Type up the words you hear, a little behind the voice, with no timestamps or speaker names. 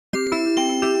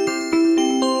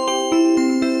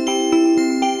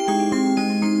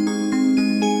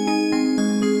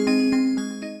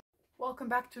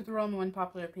back to the Realm of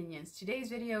Unpopular Opinions. Today's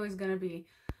video is going to be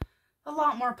a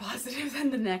lot more positive than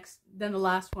the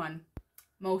last one,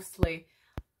 mostly.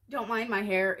 Don't mind my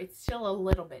hair, it's still a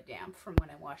little bit damp from when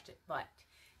I washed it, but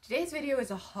today's video is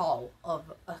a haul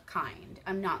of a kind.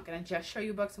 I'm not going to just show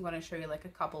you books, I'm going to show you like a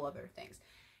couple other things.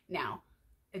 Now,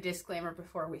 a disclaimer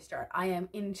before we start. I am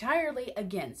entirely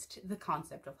against the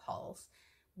concept of hauls.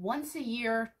 Once a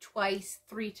year, twice,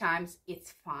 3 times,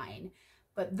 it's fine.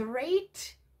 But the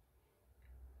rate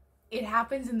it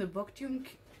happens in the booktube,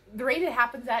 in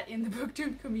the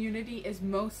booktube community is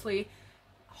mostly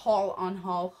haul on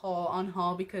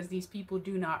haul, because these people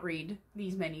do not read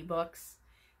these many books.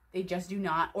 They just do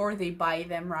not, or they buy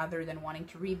them rather than wanting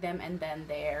to read them, and then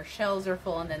their shelves are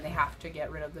full and then they have to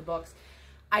get rid of the books.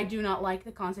 I do not like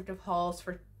the concept of hauls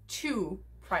for 2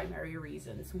 primary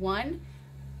reasons. 1,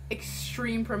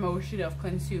 extreme promotion of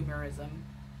consumerism,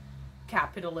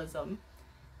 capitalism,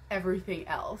 everything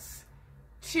else.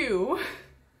 2,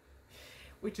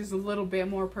 which is a little bit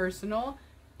more personal,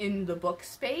 in the book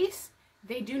space,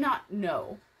 they do not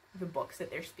know the books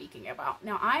that they're speaking about.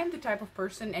 Now, I am the type of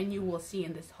person, and you will see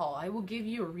in this haul, I will give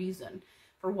you a reason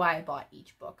for why I bought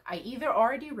each book. I either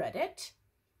already read it,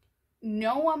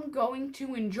 know I'm going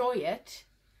to enjoy it,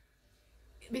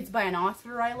 it's by an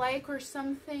author I like or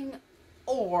something,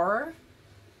 or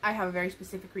I have a very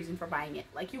specific reason for buying it.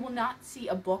 Like, you will not see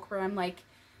a book where I'm like,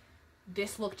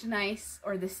 this looked nice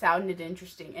or this sounded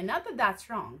interesting. And not that that's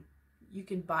wrong. You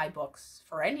can buy books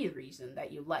for any reason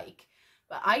that you like.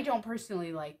 But I don't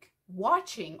personally like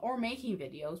watching or making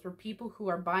videos where people who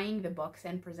are buying the books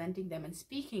and presenting them and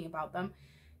speaking about them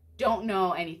don't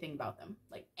know anything about them.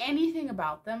 Like, anything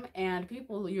about them. And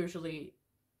people usually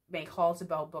make hauls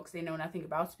about books they know nothing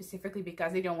about, specifically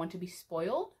because they don't want to be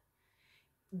spoiled.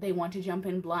 They want to jump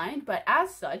in blind, but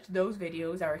as such, those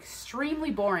videos are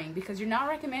extremely boring because you're not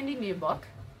recommending me a book.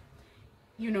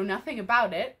 You know nothing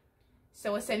about it.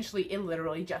 So essentially, it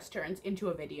literally just turns into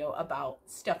a video about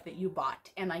stuff that you bought,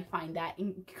 and I find that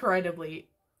incredibly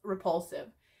repulsive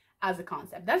as a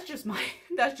concept. That's just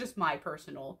my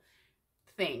personal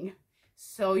thing.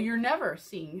 So you're never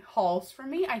seeing hauls from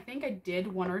me. I think I did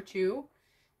 1 or 2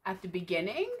 at the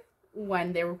beginning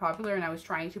when they were popular and I was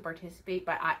trying to participate,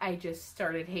 but I just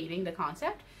started hating the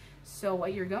concept. So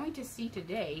what you're going to see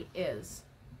today is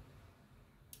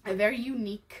a very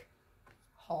unique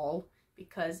haul,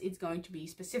 because it's going to be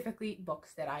specifically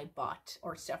books that I bought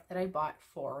or stuff that I bought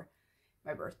for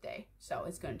my birthday. So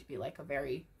it's going to be like a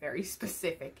very, very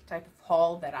specific type of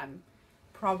haul that I'm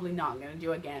probably not going to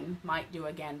do again, might do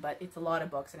again, but it's a lot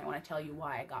of books and I want to tell you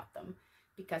why I got them,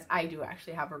 because I do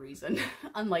actually have a reason,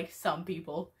 unlike some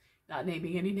people. Not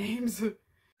naming any names.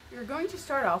 We're going to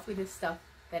start off with this stuff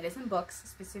that isn't books,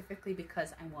 specifically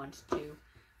because I want to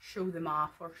show them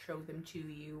off or show them to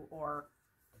you or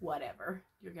whatever.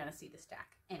 You're gonna see the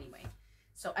stack anyway.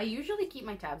 So I usually keep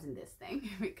my tabs in this thing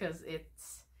because it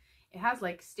has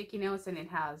like sticky notes and it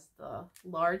has the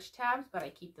large tabs, but I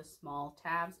keep the small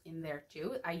tabs in there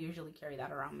too. I usually carry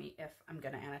that around me if I'm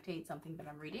gonna annotate something that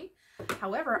I'm reading.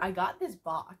 However, I got this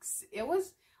box. It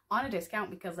was on a discount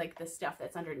because like the stuff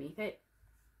that's underneath it,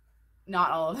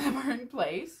 not all of them are in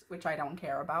place, which I don't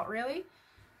care about really,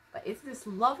 but it's this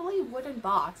lovely wooden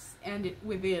box, and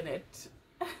within it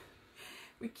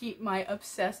we keep my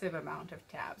obsessive amount of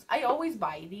tabs. I always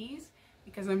buy these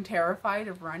because I'm terrified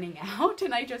of running out,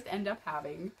 and I just end up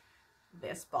having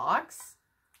this box.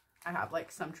 I have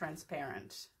like some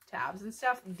transparent tabs and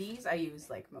stuff. These I use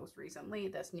like most recently,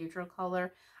 this neutral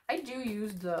color. I do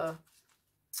use the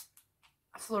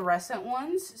fluorescent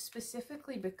ones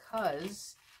specifically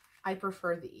because I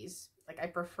prefer these. Like, I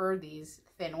prefer these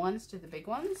thin ones to the big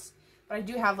ones, but I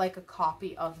do have like a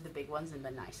copy of the big ones in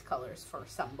the nice colors for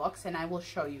some books, and I will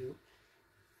show you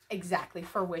exactly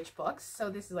for which books. So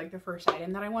this is like the first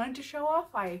item that I wanted to show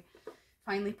off. I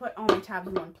finally put all my tabs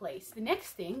in one place. The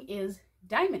next thing is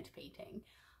diamond painting.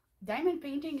 Diamond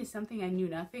painting is something I knew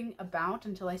nothing about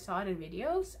until I saw it in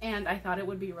videos, and I thought it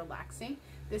would be relaxing.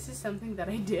 This is something that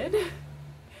I did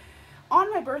on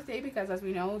my birthday, because as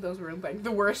we know, those were like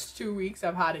the worst 2 weeks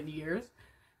I've had in years.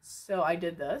 So I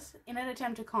did this in an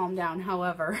attempt to calm down.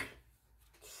 However,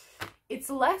 it's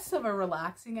less of a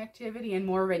relaxing activity and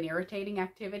more of an irritating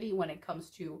activity when it comes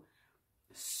to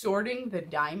sorting the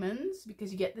diamonds,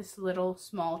 because you get this little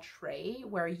small tray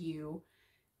where you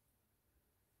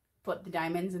put the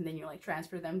diamonds and then you like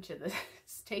transfer them to the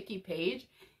sticky page.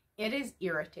 It is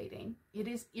irritating. It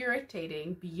is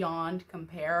irritating beyond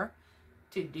compare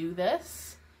to do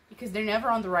this, because they're never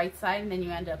on the right side, and then you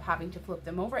end up having to flip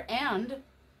them over. And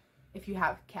if you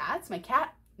have cats, my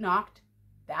cat knocked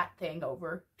that thing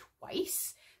over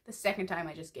twice. The second time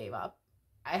I just gave up.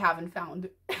 I haven't found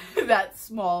that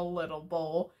small little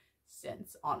bowl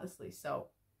since, honestly. So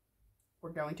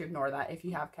we're going to ignore that. If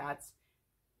you have cats,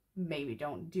 maybe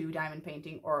don't do diamond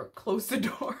painting, or close the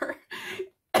door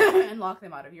and lock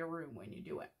them out of your room when you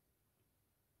do it.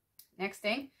 Next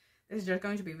thing, this is just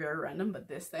going to be very random, but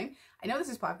this thing, I know this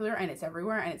is popular and it's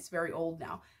everywhere and it's very old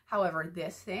now. However,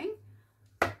 this thing,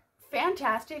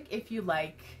 fantastic if you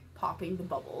like popping the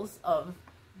bubbles of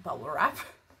bubble wrap.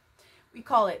 We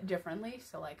call it differently,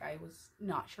 so like I was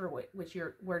not sure which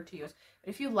word to use. But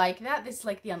if you like that, this is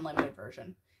like the unlimited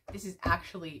version. This is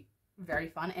actually very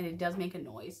fun, and it does make a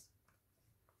noise.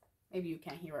 Maybe you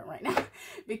can't hear it right now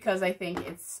because I think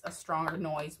it's a stronger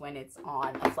noise when it's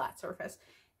on a flat surface.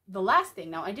 The last thing,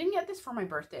 now I didn't get this for my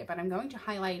birthday, but I'm going to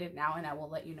highlight it now and I will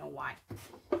let you know why.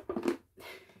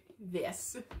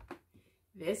 This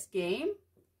game,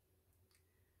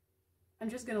 I'm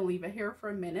just going to leave it here for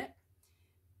a minute.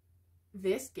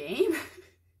 This game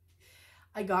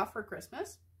I got for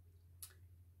Christmas.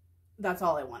 That's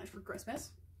all I wanted for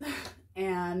Christmas.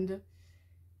 And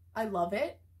I love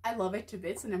it. I love it to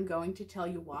bits, and I'm going to tell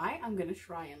you why. I'm going to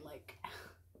try and like,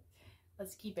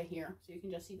 let's keep it here so you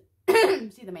can just see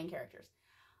see the main characters.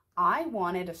 I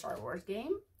wanted a Star Wars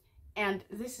game, and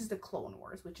this is the Clone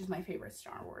Wars, which is my favorite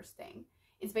Star Wars thing.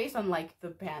 It's based on like the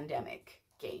Pandemic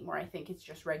game, where I think it's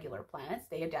just regular planets.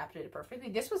 They adapted it perfectly.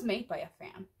 This was made by a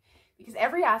fan, because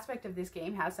every aspect of this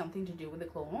game has something to do with the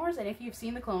Clone Wars, and if you've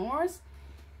seen the Clone Wars,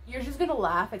 you're just gonna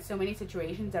laugh at so many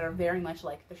situations that are very much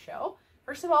like the show.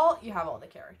 First of all, you have all the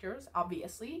characters,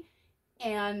 obviously,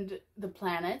 and the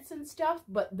planets and stuff,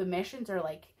 but the missions are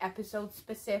like episode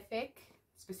specific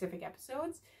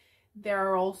episodes. There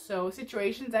are also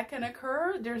situations that can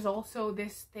occur. There's also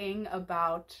this thing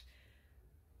about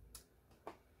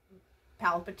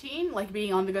Palpatine, like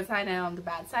being on the good side and on the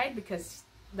bad side, because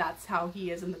that's how he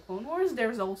is in the Clone Wars.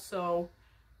 There's also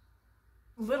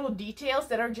little details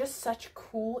that are just such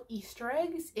cool Easter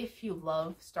eggs if you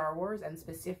love Star Wars and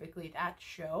specifically that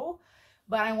show.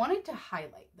 But I wanted to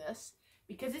highlight this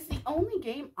because it's the only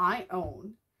game I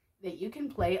own that you can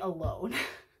play alone.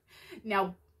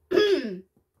 Now,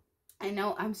 I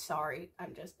know, I'm sorry,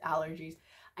 I'm just allergies.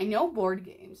 I know board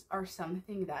games are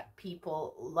something that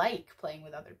people like playing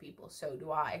with other people, so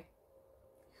do I.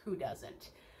 Who doesn't?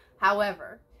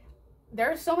 However,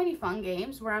 there are so many fun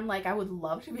games where I'm like, I would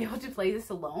love to be able to play this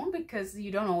alone, because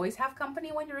you don't always have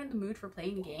company when you're in the mood for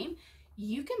playing a game.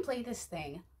 You can play this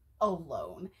thing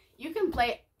alone. You can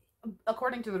play,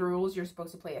 according to the rules, you're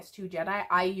supposed to play as 2 Jedi.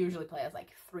 I usually play as like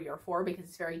 3 or 4 because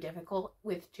it's very difficult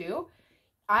with 2.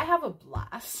 I have a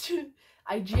blast.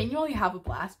 I genuinely have a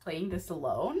blast playing this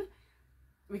alone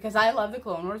because I love the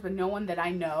Clone Wars, but no one that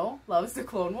I know loves the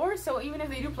Clone Wars. So even if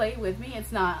they do play with me,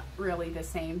 it's not really the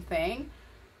same thing.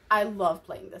 I love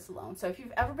playing this alone. So if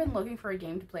you've ever been looking for a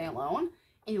game to play alone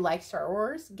and you like Star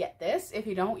Wars, get this. If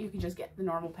you don't, you can just get the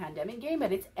normal Pandemic game,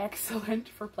 but it's excellent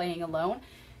for playing alone.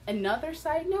 Another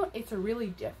side note, it's a really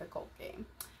difficult game.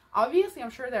 Obviously, I'm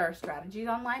sure there are strategies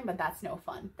online, but that's no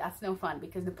fun. That's no fun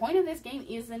because the point of this game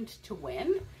isn't to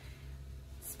win,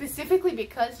 specifically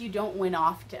because you don't win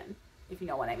often, if you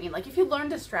know what I mean. Like, if you learn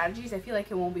the strategies, I feel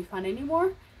like it won't be fun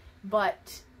anymore,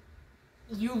 but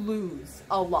you lose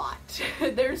a lot.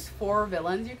 There's 4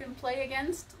 villains you can play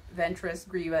against: Ventress,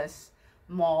 Grievous,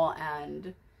 Maul,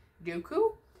 and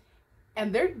Dooku.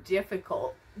 And they're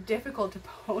difficult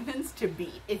opponents to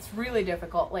beat. It's really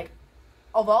difficult. Like,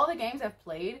 of all the games I've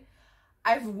played,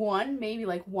 I've won maybe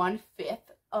like 1/5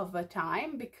 of the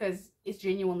time because it's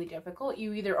genuinely difficult.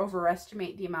 You either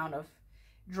overestimate the amount of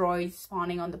droids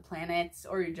spawning on the planets,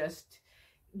 or you just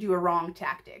do a wrong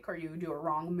tactic, or you do a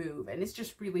wrong move, and it's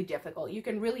just really difficult. You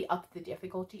can really up the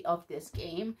difficulty of this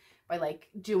game by like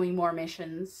doing more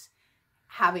missions,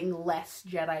 having less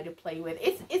Jedi to play with.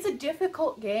 It's a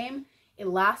difficult game. It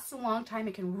lasts a long time.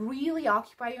 It can really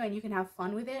occupy you and you can have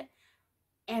fun with it,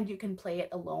 and you can play it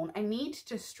alone. I need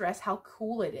to stress how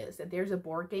cool it is that there's a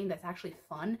board game that's actually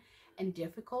fun and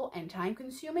difficult and time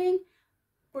consuming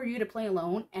for you to play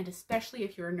alone, and especially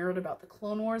if you're a nerd about the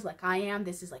Clone Wars like I am,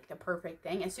 this is like the perfect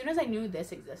thing. As soon as I knew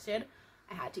this existed,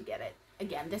 I had to get it.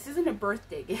 Again, this isn't a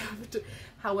birthday gift.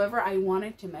 However, I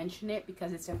wanted to mention it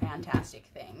because it's a fantastic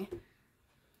thing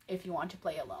if you want to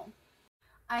play alone.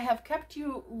 I have kept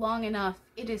you long enough.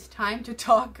 It is time to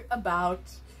talk about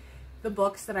the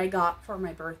books that I got for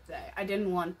my birthday. I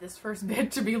didn't want this first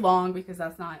bit to be long because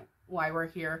that's not why we're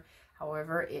here.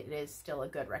 However, it is still a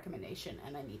good recommendation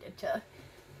and I needed to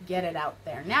get it out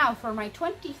there. Now, for my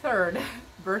 23rd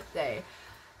birthday,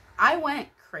 I went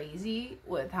crazy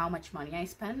with how much money I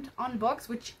spent on books,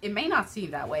 which it may not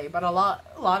seem that way, but a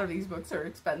lot of these books are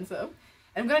expensive.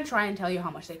 And I'm going to try and tell you how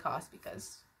much they cost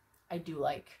because I do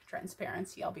like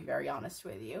transparency. I'll be very honest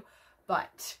with you.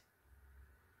 But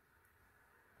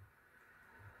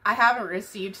I haven't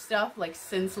received stuff like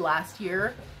since last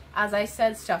year. As I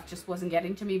said, stuff just wasn't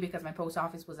getting to me because my post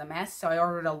office was a mess. So I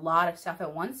ordered a lot of stuff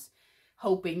at once,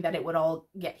 hoping that it would all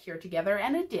get here together.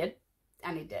 And it did.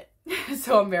 And it did.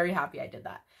 So I'm very happy I did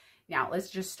that. Now, let's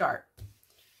just start.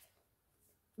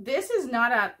 This is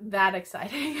not that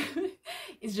exciting.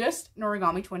 It's just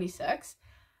Norigami 26.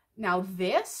 Now,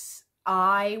 this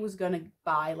I was going to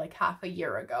buy like half a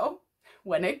year ago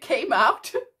when it came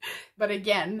out. But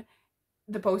again,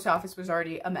 the post office was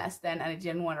already a mess then, and I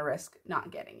didn't want to risk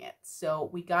not getting it. So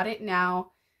we got it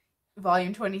now.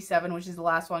 Volume 27, which is the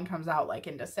last one, comes out like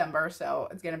in December, so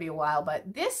it's going to be a while.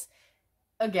 But this,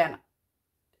 again,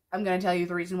 I'm going to tell you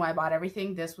the reason why I bought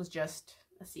everything. This was just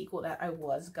a sequel that I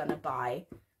was going to buy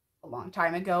a long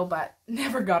time ago, but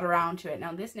never got around to it.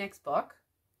 Now, this next book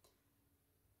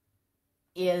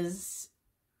is,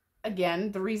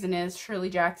 again, the reason is Shirley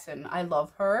Jackson. I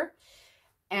love her,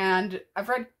 and I've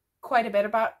read quite a bit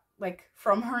about, like,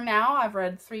 from her now. I've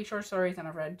read 3 short stories and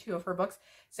I've read 2 of her books.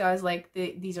 So I was like,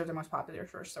 these are the most popular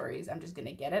short stories. I'm just going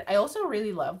to get it. I also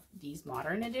really love these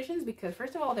modern editions because,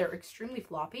 first of all, they're extremely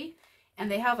floppy and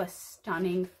they have a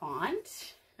stunning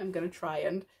font. I'm going to try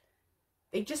and...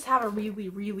 They just have a really,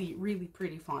 really, really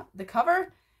pretty font. The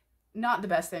cover, not the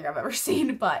best thing I've ever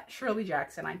seen, but Shirley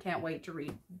Jackson, I can't wait to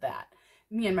read that.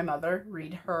 Me and my mother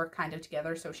read her kind of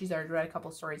together, so she's already read a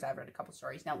couple stories. I've read a couple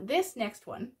stories. Now, this next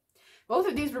one, both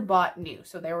of these were bought new,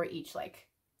 so they were each like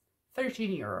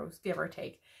 13 euros, give or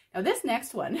take. Now, this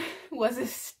next one was a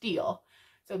steal.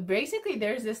 So basically,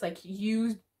 there's this like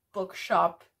used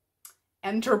bookshop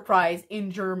enterprise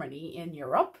in Germany, in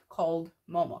Europe, called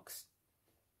Momox.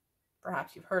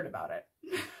 Perhaps you've heard about it.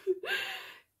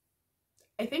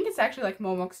 I think it's actually like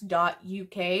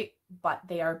momox.uk, but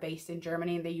they are based in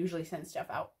Germany and they usually send stuff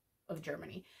out of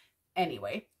Germany.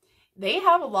 Anyway, they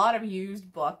have a lot of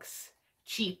used books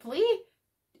cheaply,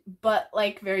 but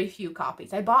like very few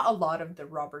copies. I bought a lot of the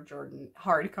Robert Jordan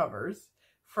hardcovers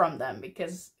from them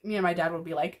because me and my dad would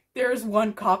be like, there's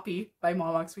one copy by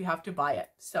Momox, we have to buy it.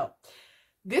 So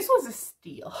this was a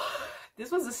steal. This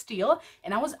was a steal,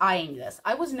 and I was eyeing this.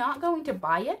 I was not going to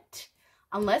buy it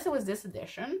unless it was this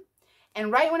edition.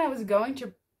 And right when I was going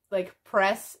to like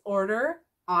press order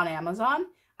on Amazon,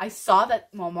 I saw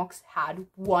that Momox had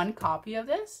one copy of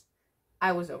this.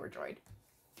 I was overjoyed.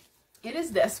 It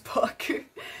is this book,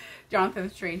 Jonathan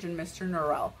Strange and Mr.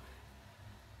 Norrell.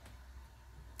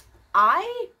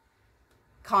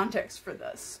 Context for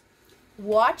this,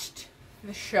 watched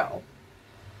the show.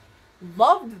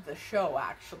 Loved the show,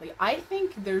 actually. I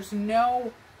think there's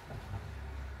no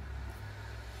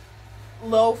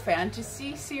low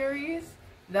fantasy series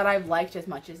that I've liked as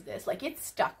much as this. Like, it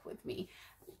stuck with me.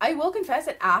 I will confess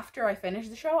that after I finished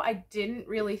the show, I didn't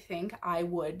really think I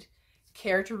would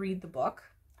care to read the book.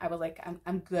 I was like,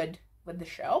 I'm good with the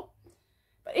show.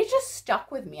 But it just stuck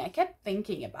with me. I kept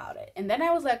thinking about it. And then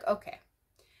I was like, okay,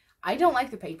 I don't like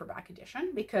the paperback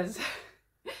edition because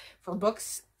for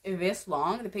books this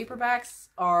long, the paperbacks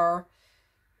are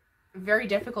very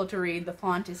difficult to read. The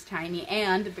font is tiny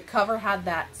and the cover had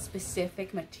that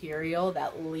specific material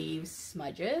that leaves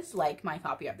smudges, like my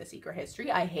copy of The Secret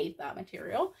History. I hate that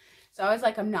material. So I was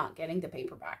like, I'm not getting the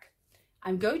paperback.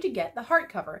 I'm going to get the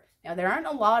hardcover. Now, there aren't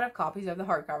a lot of copies of the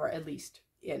hardcover, at least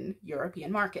in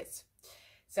European markets.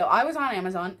 So I was on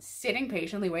Amazon sitting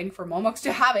patiently waiting for Momox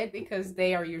to have it because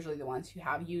they are usually the ones who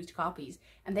have used copies.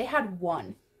 And they had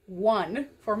one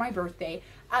for my birthday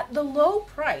at the low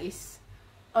price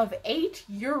of 8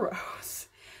 euros.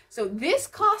 So this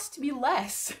cost me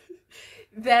less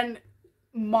than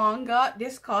manga.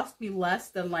 This cost me less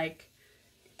than like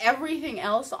everything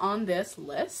else on this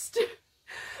list.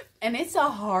 And it's a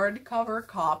hardcover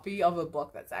copy of a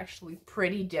book that's actually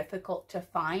pretty difficult to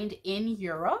find in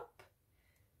Europe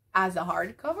as a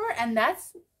hardcover. And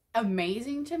that's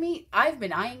amazing to me. I've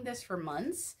been eyeing this for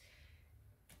months.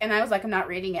 And I was like, I'm not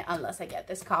reading it unless I get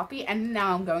this copy. And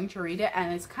now I'm going to read it.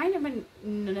 And it's kind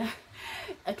of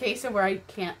a case of where I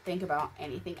can't think about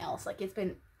anything else. Like, it's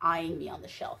been eyeing me on the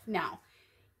shelf. Now,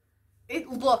 it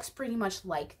looks pretty much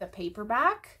like the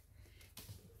paperback.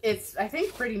 It's, I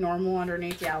think, pretty normal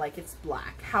underneath. Yeah, like, it's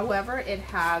black. However, it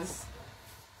has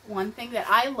one thing that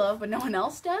I love but no one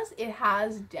else does. It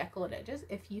has deckled edges.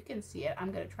 If you can see it,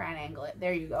 I'm going to try and angle it.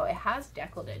 There you go. It has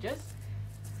deckled edges,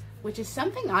 which is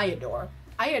something I adore.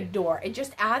 I adore. It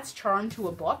just adds charm to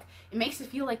a book. It makes it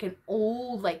feel like an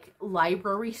old, like,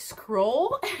 library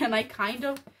scroll. And I kind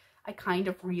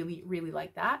of really, really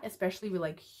like that. Especially with,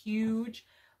 like, huge,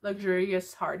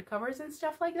 luxurious hardcovers and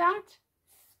stuff like that.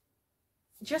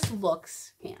 just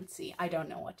looks fancy. I don't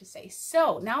know what to say.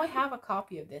 So now I have a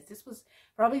copy of this. This was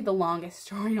probably the longest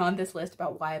story on this list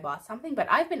about why I bought something, but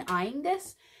I've been eyeing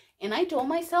this, and I told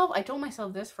myself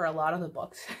this for a lot of the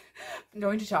books I'm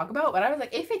going to talk about, but I was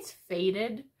like, if it's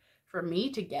fated for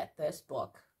me to get this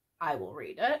book, I will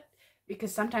read it,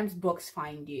 because sometimes books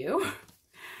find you.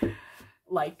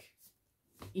 Like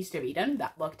East of Eden,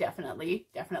 that book definitely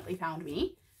found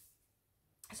me.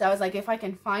 So I was like, if I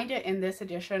can find it in this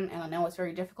edition, and I know it's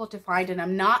very difficult to find, and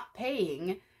I'm not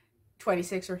paying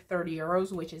 26 or 30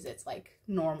 euros, which is its like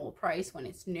normal price when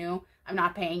it's new, I'm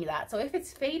not paying that. So if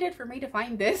it's fated for me to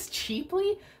find this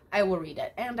cheaply, I will read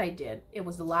it. And I did. It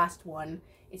was the last one.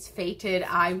 It's fated.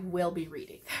 I will be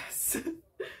reading this.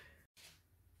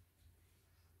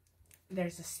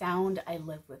 There's a sound. I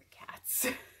live with cats.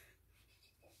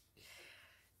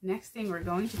 Next thing we're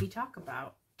going to be talking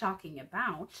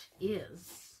about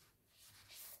is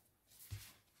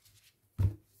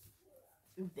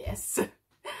this.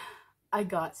 I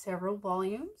got several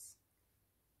volumes.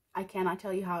 I cannot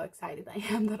tell you how excited I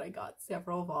am that I got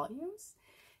several volumes,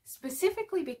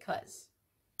 specifically because,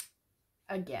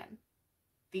 again,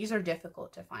 these are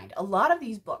difficult to find. A lot of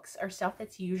these books are stuff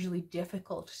that's usually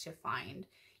difficult to find.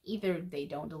 Either they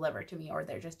don't deliver to me or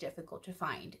they're just difficult to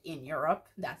find in Europe.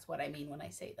 That's what I mean when I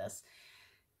say this.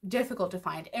 Difficult to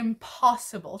find,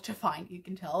 impossible to find. You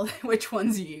can tell which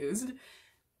one's used.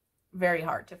 Very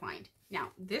hard to find. Now,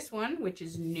 this one, which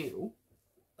is new,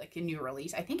 like a new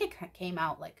release, I think it came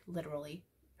out like literally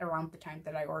around the time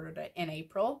that I ordered it in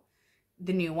April.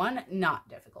 The new one, not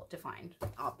difficult to find,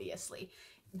 obviously.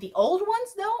 The old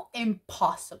ones, though,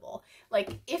 impossible.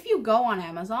 Like, if you go on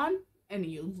Amazon and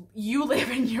you live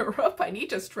in Europe, I need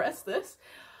to stress this,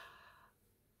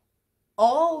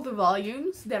 all the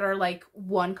volumes that are like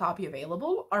one copy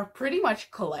available are pretty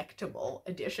much collectible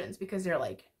editions, because they're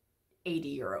like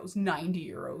 80 euros, 90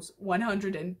 euros,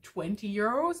 120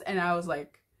 euros. And I was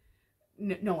like,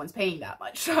 no one's paying that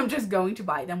much. So I'm just going to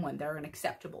buy them when they're an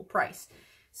acceptable price.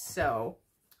 So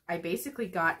I basically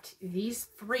got these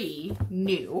 3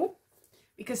 new,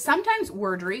 because sometimes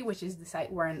Wordery, which is the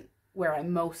site where I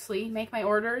mostly make my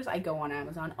orders, I go on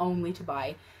Amazon only to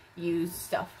buy used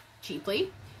stuff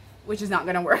cheaply, which is not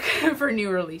going to work for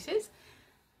new releases.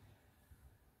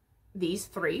 These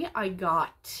 3 I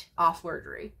got off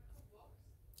Wordery.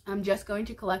 I'm just going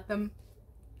to collect them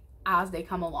as they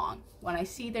come along. When I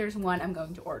see there's one, I'm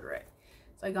going to order it.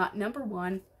 So I got number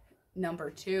 1,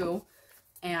 number 2,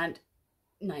 and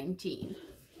 19.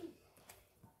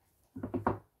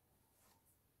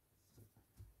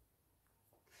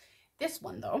 This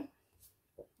one, though,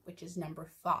 which is number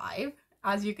 5,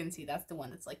 as you can see, that's the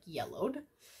one that's like yellowed.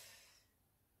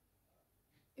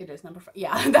 It is number 5.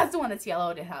 Yeah, that's the one that's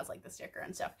yellowed. It has like the sticker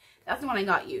and stuff. That's the one I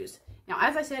got used. Now,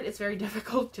 as I said, it's very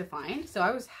difficult to find, so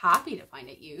I was happy to find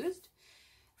it used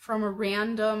from a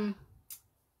random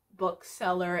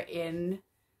bookseller in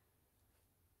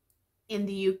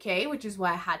the UK, which is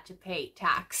why I had to pay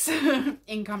tax,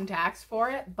 income tax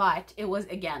for it. But it was,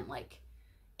 again, like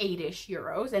 8-ish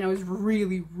euros, and I was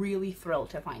really, really thrilled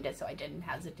to find it, so I didn't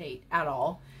hesitate at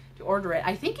all to order it.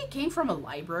 I think it came from a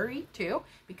library too,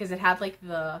 because it had like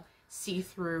the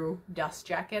see-through dust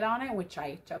jacket on it, which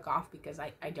I took off because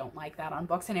I don't like that on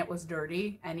books, and it was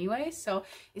dirty anyway. So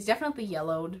it's definitely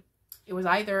yellowed. It was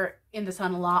either in the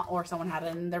sun a lot, or someone had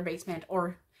it in their basement,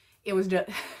 or it was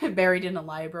buried in a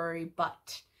library,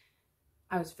 but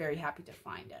I was very happy to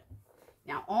find it.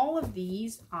 Now, all of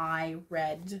these I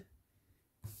read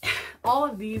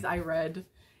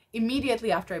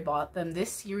immediately after I bought them.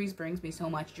 This series brings me so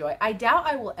much joy. I doubt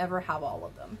I will ever have all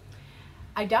of them.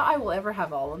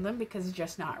 Because it's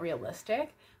just not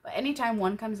realistic. But anytime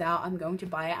one comes out, I'm going to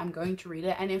buy it. I'm going to read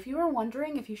it. And if you are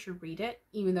wondering if you should read it,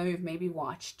 even though you've maybe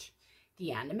watched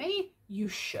the anime, you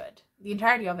should. The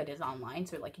entirety of it is online,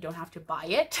 so like you don't have to buy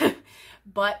it.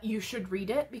 But you should read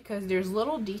it, because there's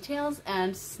little details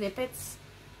and snippets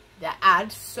that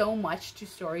add so much to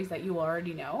stories that you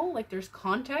already know. Like, there's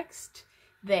context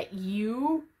that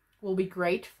you will be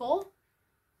grateful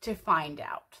to find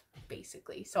out,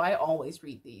 basically. So I always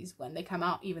read these when they come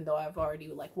out, even though I've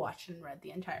already like watched and read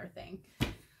the entire thing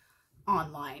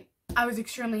online. I was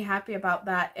extremely happy about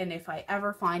that, and if I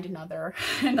ever find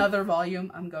another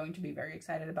volume, I'm going to be very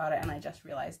excited about it. And I just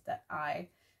realized that I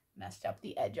messed up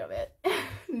the edge of it.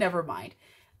 Never mind.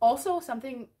 Also,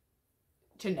 something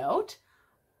to note,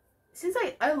 since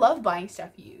I love buying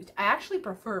stuff used, I actually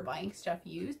prefer buying stuff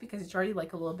used because it's already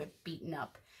like a little bit beaten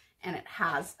up, and it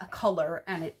has a color,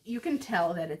 and you can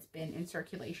tell that it's been in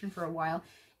circulation for a while.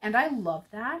 And I love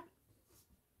that,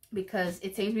 because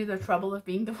it saves me the trouble of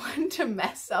being the one to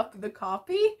mess up the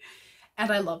copy.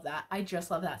 And I love that. I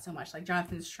just love that so much. Like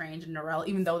Jonathan Strange and Norelle,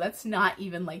 even though that's not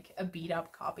even like a beat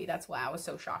up copy. That's why I was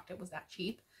so shocked it was that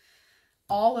cheap.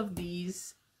 All of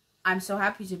these I'm so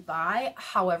happy to buy.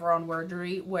 However, on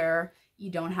Wordery, where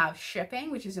you don't have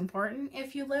shipping, which is important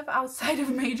if you live outside of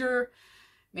major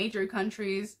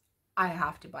countries, I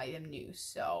have to buy them new.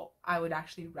 So I would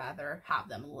actually rather have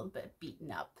them a little bit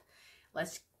beaten up.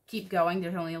 Let's keep going.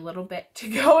 There's only a little bit to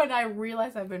go, and I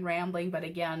realize I've been rambling, but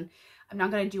again, I'm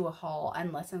not going to do a haul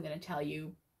unless I'm going to tell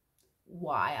you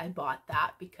why I bought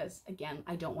that, because again,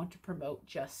 I don't want to promote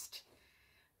just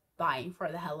buying for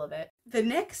the hell of it. The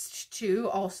next two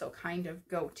also kind of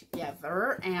go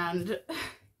together, and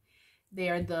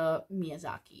they're the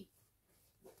Miyazaki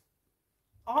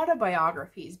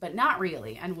autobiographies, but not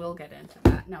really, and we'll get into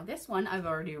that. Now this one I've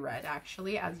already read,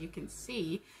 actually, as you can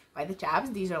see by the tabs.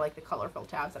 These are like the colorful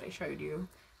tabs that I showed you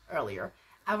earlier.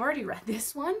 I've already read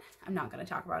this one. I'm not going to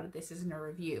talk about it. This isn't a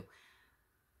review,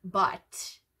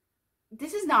 but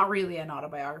this is not really an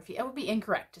autobiography. It would be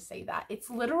incorrect to say that. It's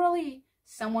literally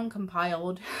someone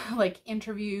compiled like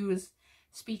interviews,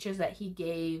 speeches that he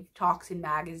gave, talks in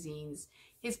magazines,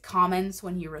 his comments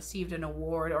when he received an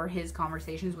award, or his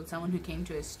conversations with someone who came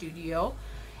to his studio.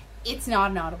 It's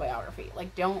not an autobiography.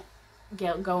 Like, don't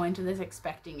go into this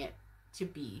expecting it to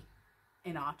be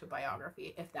an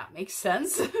autobiography, if that makes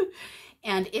sense.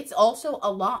 And it's also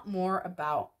a lot more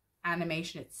about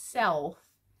animation itself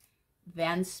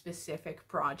than specific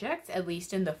projects, at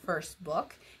least in the first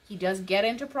book. He does get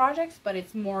into projects, but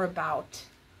it's more about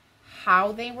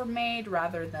how they were made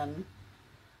rather than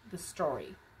the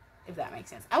story, if that makes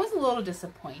sense. I was a little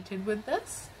disappointed with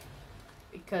this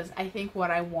because I think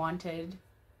what I wanted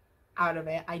out of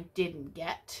it I didn't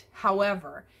get.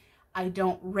 However, I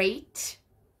don't rate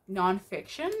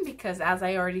nonfiction because, as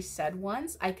I already said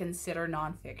once, I consider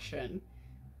nonfiction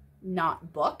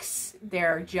not books.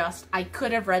 They're just, I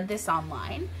could have read this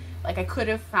online. Like, I could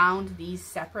have found these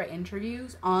separate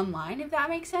interviews online, if that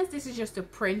makes sense. This is just a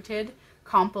printed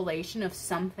compilation of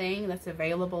something that's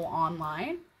available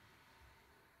online.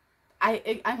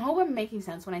 I hope I'm making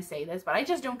sense when I say this, but I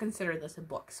just don't consider this a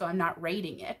book. So I'm not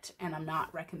rating it, and I'm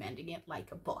not recommending it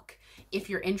like a book. If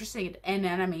you're interested in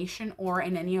animation or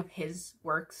in any of his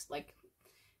works, like,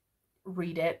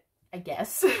 read it, I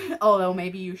guess. Although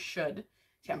maybe you should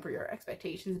temper your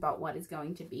expectations about what it's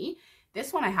going to be.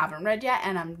 This one I haven't read yet,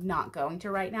 and I'm not going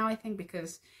to right now, I think,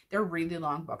 because they're really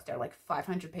long books. They're like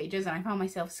 500 pages, and I found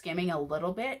myself skimming a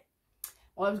little bit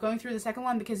while I was going through the second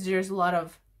one because there's a lot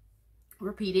of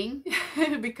repeating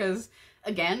because,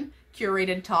 again,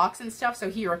 curated talks and stuff, so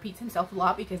he repeats himself a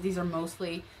lot because these are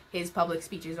mostly his public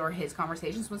speeches or his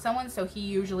conversations with someone, so he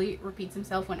usually repeats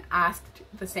himself when asked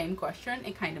the same question.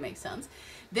 It kind of makes sense.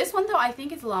 This one, though, I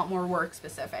think is a lot more work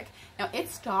specific. Now, it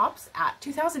stops at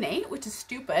 2008, which is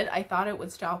stupid. I thought it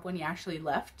would stop when he actually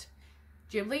left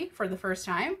Ghibli for the first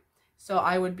time, so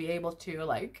I would be able to,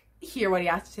 like, hear what he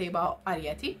has to say about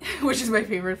Arrietty, which is my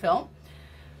favorite film.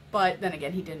 But then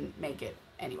again, he didn't make it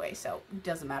anyway, so it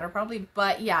doesn't matter probably.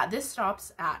 But yeah, this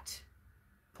stops at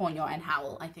Ponyo and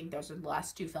Howl. I think those are the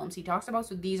last two films he talks about.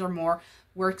 So these are more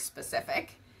work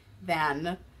specific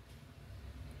than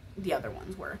the other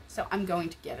ones were. So I'm going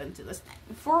to get into this.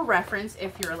 For reference,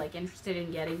 if you're like interested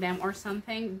in getting them or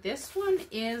something, this one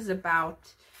is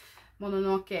about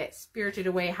Mononoke, Spirited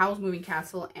Away, Howl's Moving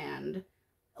Castle, and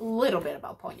a little bit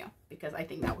about Ponyo, because I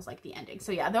think that was like the ending.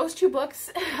 So yeah, those two books,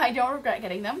 I don't regret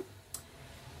getting them.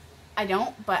 I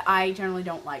don't, but I generally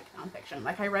don't like nonfiction.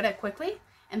 Like, I read it quickly,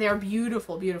 and they are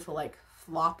beautiful, beautiful, like,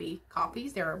 floppy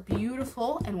copies. They are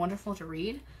beautiful and wonderful to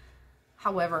read.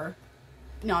 However,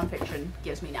 nonfiction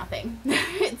gives me nothing.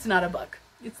 It's not a book.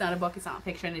 It's not a book. It's not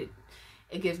fiction.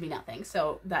 It gives me nothing.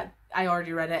 So that, I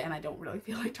already read it, and I don't really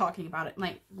feel like talking about it.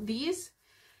 Like, these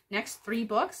next three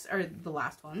books are the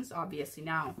last ones, obviously.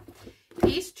 Now,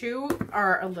 these two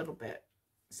are a little bit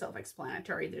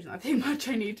self-explanatory. There's nothing much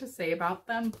I need to say about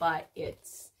them, but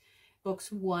it's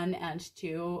books 1 and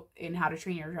 2 in How to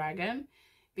Train Your Dragon,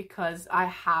 because I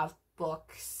have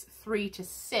books 3 to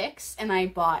 6, and I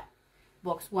bought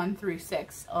books 1 through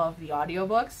 6 of the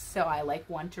audiobooks, so I like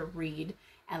want to read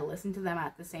and listen to them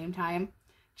at the same time.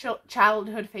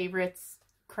 Childhood favorites,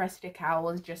 Crested Cowl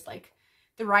is just like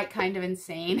the right kind of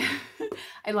insane.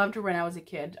 I loved her when I was a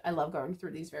kid. I love going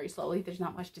through these very slowly. There's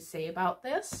not much to say about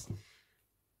this.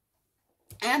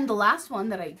 And the last one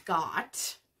that I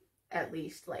got, at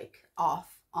least like off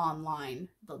online,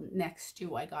 the next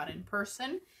two I got in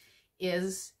person,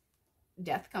 is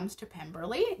Death Comes to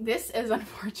Pemberley. This is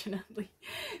unfortunately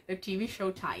the TV show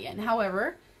tie-in.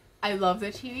 However, I love the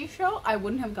TV show. I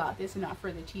wouldn't have got this if not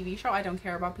for the TV show. I don't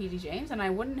care about P.D. James, and I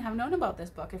wouldn't have known about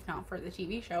this book if not for the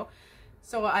TV show.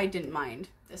 So I didn't mind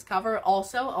this cover.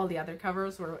 Also, all the other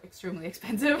covers were extremely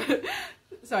expensive.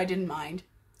 So I didn't mind.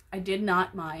 I did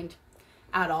not mind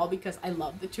at all because I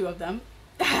love the two of them.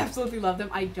 I absolutely love them.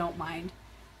 I don't mind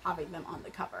having them on the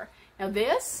cover. Now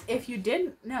this, if you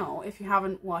didn't know, if you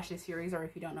haven't watched this series or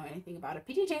if you don't know anything about it,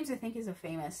 P.D. James, I think, is a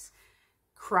famous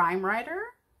crime writer.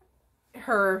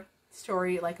 Her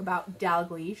story, like, about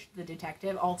Dalgleish, the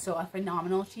detective, also a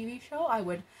phenomenal TV show. I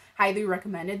would highly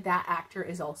recommend it. That actor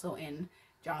is also in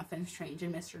Jonathan Strange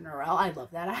and Mr. Norrell. I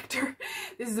love that actor.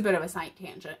 This is a bit of a side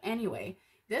tangent. Anyway,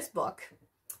 this book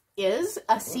is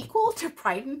a sequel to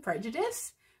Pride and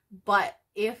Prejudice, but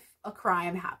if a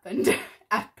crime happened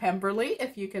at Pemberley,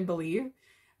 if you can believe,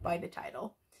 by the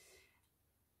title.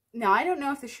 Now, I don't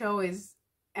know if the show is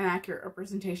an accurate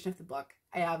representation of the book.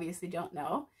 I obviously don't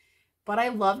know. But I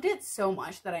loved it so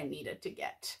much that I needed to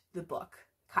get the book,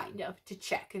 kind of, to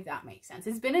check if that makes sense.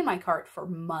 It's been in my cart for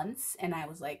months, and I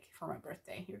was like, for my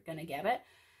birthday, you're gonna get it.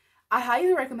 I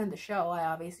highly recommend the show. I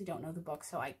obviously don't know the book,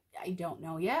 so I don't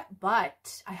know yet.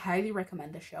 But I highly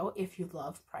recommend the show if you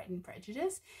love Pride and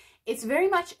Prejudice. It's very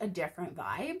much a different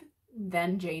vibe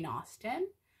than Jane Austen.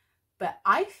 But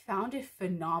I found it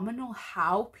phenomenal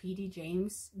how P.D.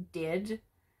 James did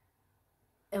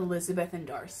Elizabeth and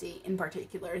Darcy in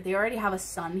particular. They already have a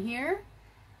son here,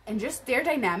 and just their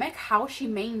dynamic, how she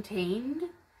maintained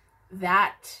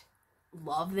that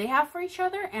love they have for each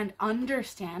other and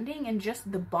understanding and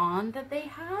just the bond that they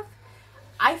have,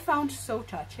 I found so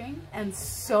touching and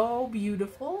so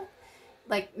beautiful.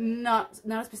 Like, not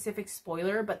a specific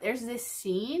spoiler, but there's this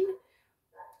scene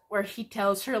where he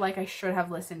tells her, like, I should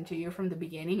have listened to you from the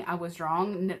beginning. I was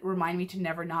wrong. Remind me to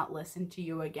never not listen to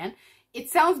you again. It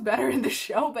sounds better in the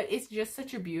show, but it's just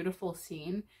such a beautiful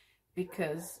scene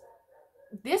because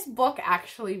this book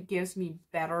actually gives me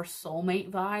better soulmate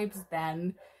vibes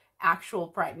than actual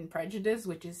Pride and Prejudice,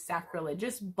 which is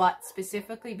sacrilegious, but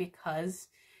specifically because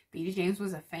P.D. James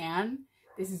was a fan.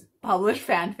 This is published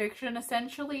fan fiction,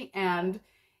 essentially, and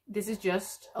this is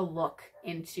just a look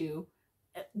into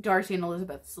Darcy and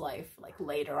Elizabeth's life, like,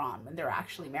 later on when they're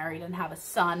actually married and have a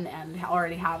son and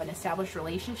already have an established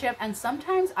relationship. And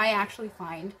sometimes I actually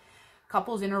find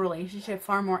couples in a relationship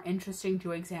far more interesting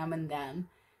to examine than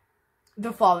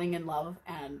the falling in love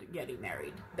and getting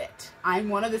married bit. I'm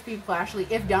one of those people who actually,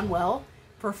 if done well,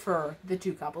 prefer the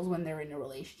two couples when they're in a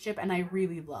relationship, and I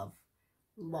really love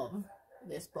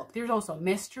this book. There's also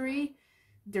mystery.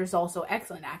 There's also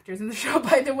excellent actors in the show,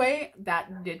 by the way.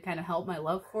 That did kind of help my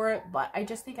love for it, but I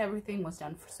just think everything was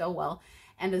done so well.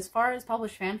 And as far as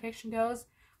published fan fiction goes,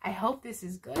 I hope this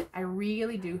is good. I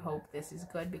really do hope this is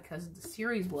good because the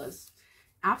series was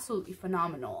absolutely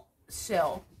phenomenal.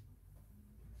 So,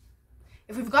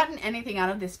 if we've gotten anything out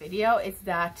of this video, it's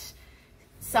that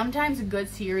sometimes a good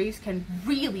series can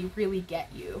really, really get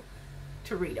you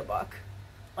to read a book.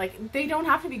 Like, they don't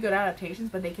have to be good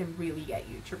adaptations, but they can really get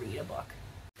you to read a book.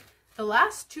 The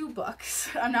last two books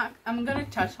I'm going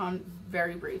to touch on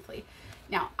very briefly.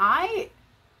 Now, I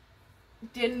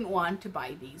didn't want to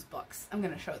buy these books. I'm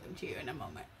going to show them to you in a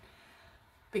moment.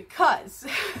 Because,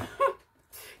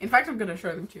 in fact, I'm going to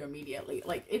show them to you immediately.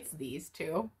 Like, it's these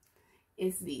two.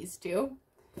 It's these two.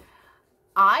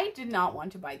 I did not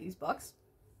want to buy these books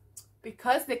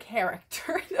because the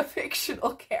character, the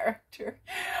fictional character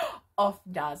of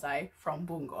Dazai from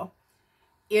Bungo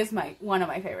is one of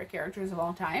my favorite characters of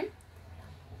all time.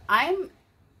 I'm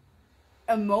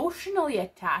emotionally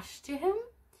attached to him,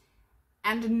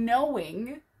 and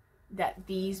knowing that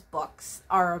these books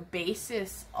are a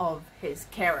basis of his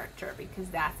character because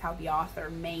that's how the author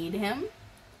made him,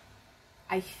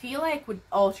 I feel like would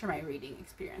alter my reading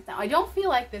experience. Now, I don't feel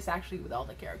like this actually with all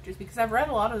the characters because I've read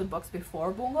a lot of the books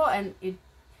before Bungo and it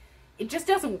just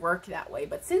doesn't work that way.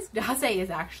 But since Dazai is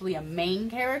actually a main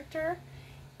character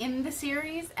in the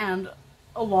series and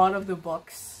a lot of the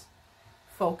books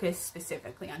focus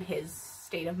specifically on his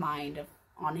state of mind,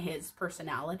 on his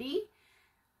personality,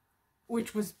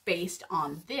 which was based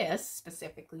on this,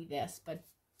 specifically this, but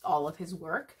all of his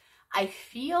work, I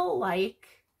feel like,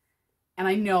 and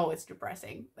I know it's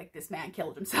depressing, like this man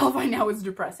killed himself, I know it's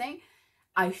depressing,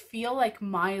 I feel like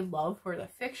my love for the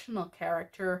fictional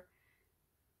character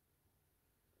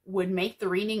would make the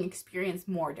reading experience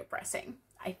more depressing.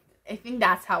 I think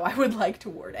that's how I would like to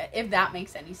word it, if that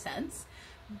makes any sense.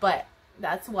 But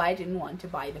that's why I didn't want to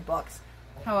buy the books.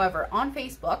 However, on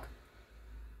Facebook,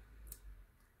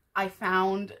 I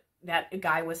found that a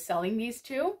guy was selling these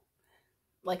two,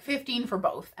 like 15 for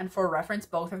both. And for reference,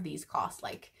 both of these cost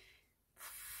like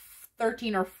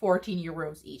 13 or 14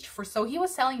 euros each. So he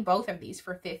was selling both of these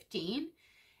for 15.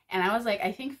 And I was like,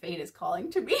 I think fate is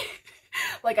calling to me.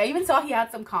 Like, I even saw he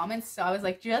had some comments. So I was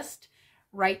like, just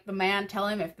write the man, tell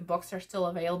him if the books are still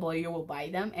available, you will buy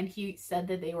them. And he said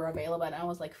that they were available, and I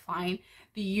was like, fine.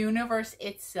 The universe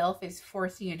itself is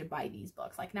forcing you to buy these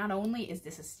books. Like, not only is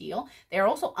this a steal, they're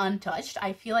also untouched.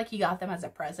 I feel like he got them as a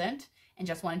present and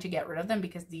just wanted to get rid of them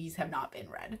because these have not been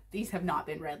read. These have not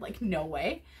been read, like, no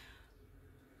way.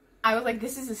 I was like,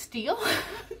 this is a steal.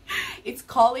 It's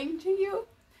calling to you.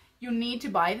 You need to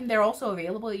buy them. They're also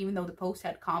available even though the post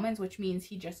had comments, which means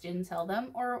he just didn't sell them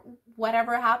or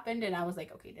whatever happened. And I was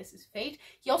like, okay, this is fate.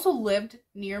 He also lived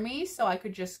near me, so I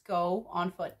could just go on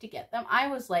foot to get them. I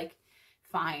was like,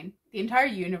 fine. The entire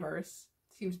universe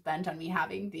seems bent on me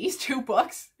having these 2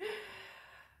 books.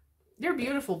 They're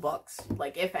beautiful books,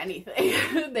 like, if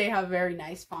anything. They have very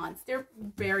nice fonts. They're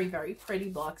very, very pretty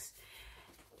books.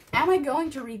 Am I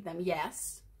going to read them?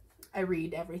 Yes. I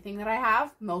read everything that I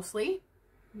have, mostly.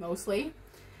 Not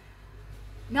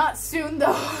soon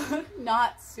though.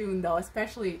 Not soon though,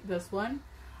 especially this one,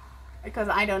 because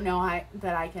I don't know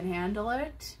that I can handle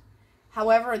it.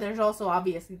 However, there's also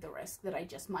obviously the risk that I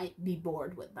just might be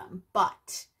bored with them.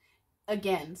 But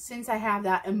again, since I have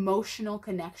that emotional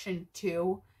connection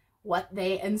to what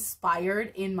they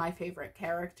inspired in my favorite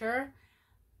character,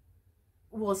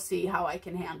 we'll see how I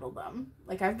can handle them.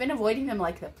 Like, I've been avoiding them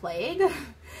like the plague,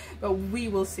 but we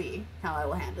will see how I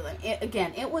will handle them.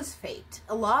 Again, it was fate.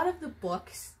 A lot of the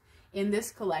books in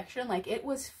this collection, like, it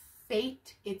was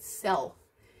fate itself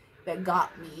that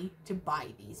got me to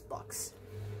buy these books.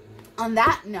 On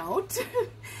that note,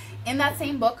 in that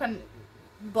same book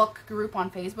group on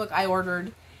Facebook, I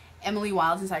ordered Emily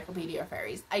Wilde's Encyclopedia of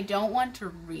Fairies. I don't want to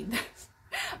read this.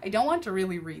 I don't want to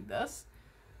really read this.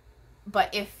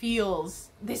 But it feels,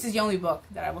 this is the only book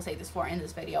that I will say this for in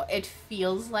this video, it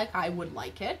feels like I would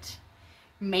like it.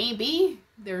 Maybe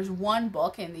there's one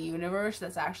book in the universe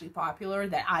that's actually popular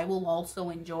that I will also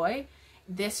enjoy.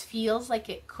 This feels like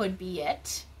it could be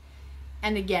it.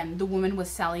 And again, the woman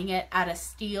was selling it at a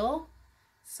steal,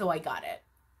 so I got it.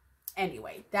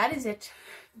 Anyway, that is it.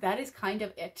 That is kind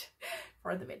of it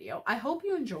for the video. I hope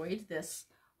you enjoyed this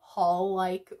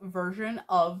haul-like version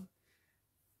of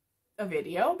a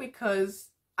video, because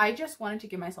I just wanted to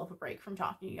give myself a break from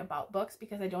talking about books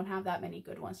because I don't have that many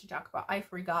good ones to talk about. I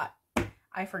forgot.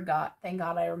 Thank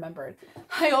God I remembered.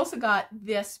 I also got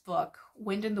this book,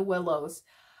 Wind in the Willows.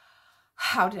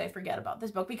 How did I forget about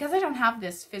this book? Because I don't have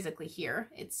this physically here.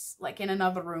 It's like in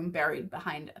another room buried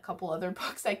behind a couple other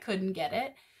books. I couldn't get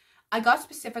it. I got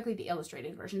specifically the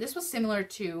illustrated version. This was similar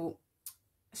to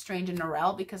Strange and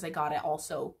Norel because I got it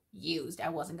also used. I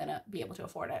wasn't gonna be able to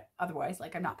afford it otherwise.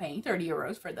 Like, I'm not paying 30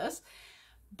 euros for this,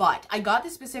 but I got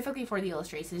this specifically for the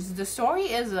illustrations. The story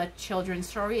is a children's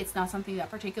story. It's not something that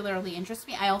particularly interests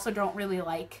me. I also don't really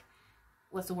like,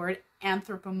 what's the word,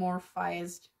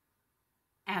 anthropomorphized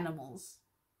animals.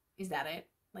 Is that it?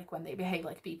 Like, when they behave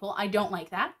like people. I don't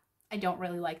like that. I don't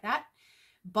really like that.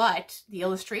 But the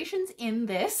illustrations in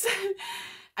this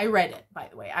I read it, by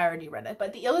the way. I already read it.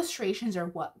 But the illustrations are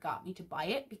what got me to buy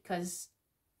it, because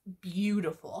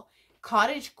beautiful.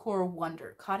 Cottagecore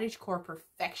wonder. Cottagecore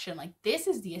perfection. Like, this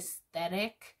is the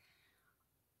aesthetic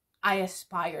I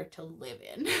aspire to live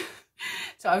in.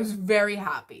 So I was very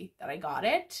happy that I got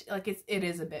it. Like, it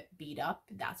is a bit beat up.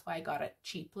 That's why I got it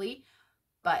cheaply.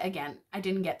 But again, I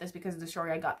didn't get this because of the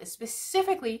story. I got this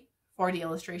specifically for the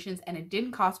illustrations, and it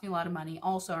didn't cost me a lot of money.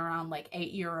 Also around like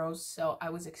 8 euros. So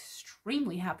I was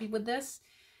extremely happy with this.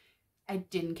 I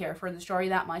didn't care for the story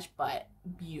that much, but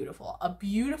beautiful. A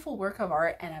beautiful work of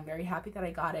art, and I'm very happy that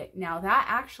I got it. Now, that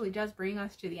actually does bring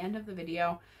us to the end of the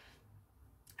video.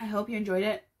 I hope you enjoyed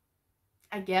it.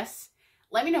 I guess.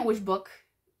 Let me know which book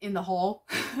in the haul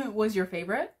was your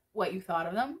favorite, what you thought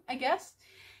of them, I guess.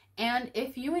 And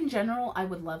if you, in general, I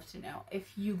would love to know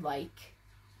if you like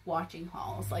watching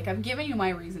hauls. Like, I've given you my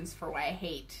reasons for why I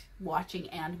hate watching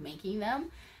and making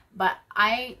them, but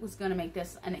I was going to make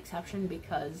this an exception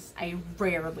because I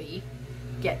rarely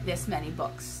get this many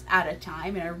books at a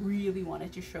time, and I really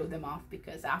wanted to show them off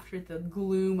because after the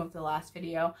gloom of the last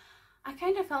video, I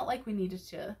kind of felt like we needed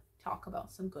to talk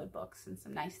about some good books and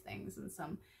some nice things and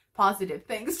some positive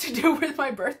things to do with my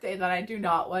birthday that I do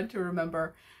not want to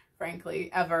remember, frankly,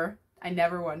 ever. I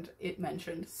never want it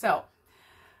mentioned. So,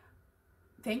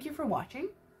 thank you for watching.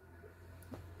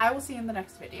 I will see you in the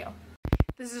next video.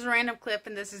 This is a random clip,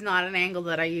 and this is not an angle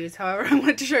that I use. However, I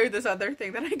want to show you this other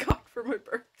thing that I got for my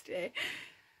birthday.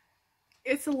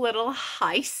 It's a little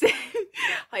Heise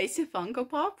Funko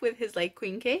Pop with his, like,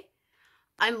 Queen K.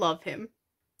 I love him.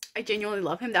 I genuinely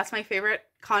love him. That's my favorite,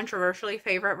 controversially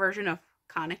favorite version of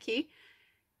Kaneki.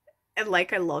 And,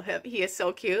 like, I love him. He is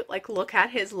so cute. Like, look at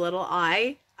his little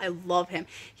eye. I love him.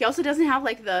 He also doesn't have,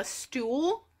 like, the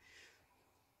stool.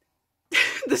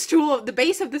 the stool, the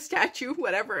base of the statue,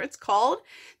 whatever it's called,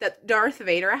 that Darth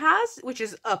Vader has, which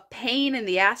is a pain in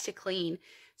the ass to clean.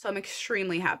 So I'm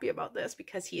extremely happy about this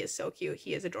because he is so cute.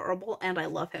 He is adorable and I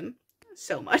love him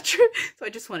so much. So I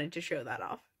just wanted to show that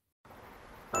off.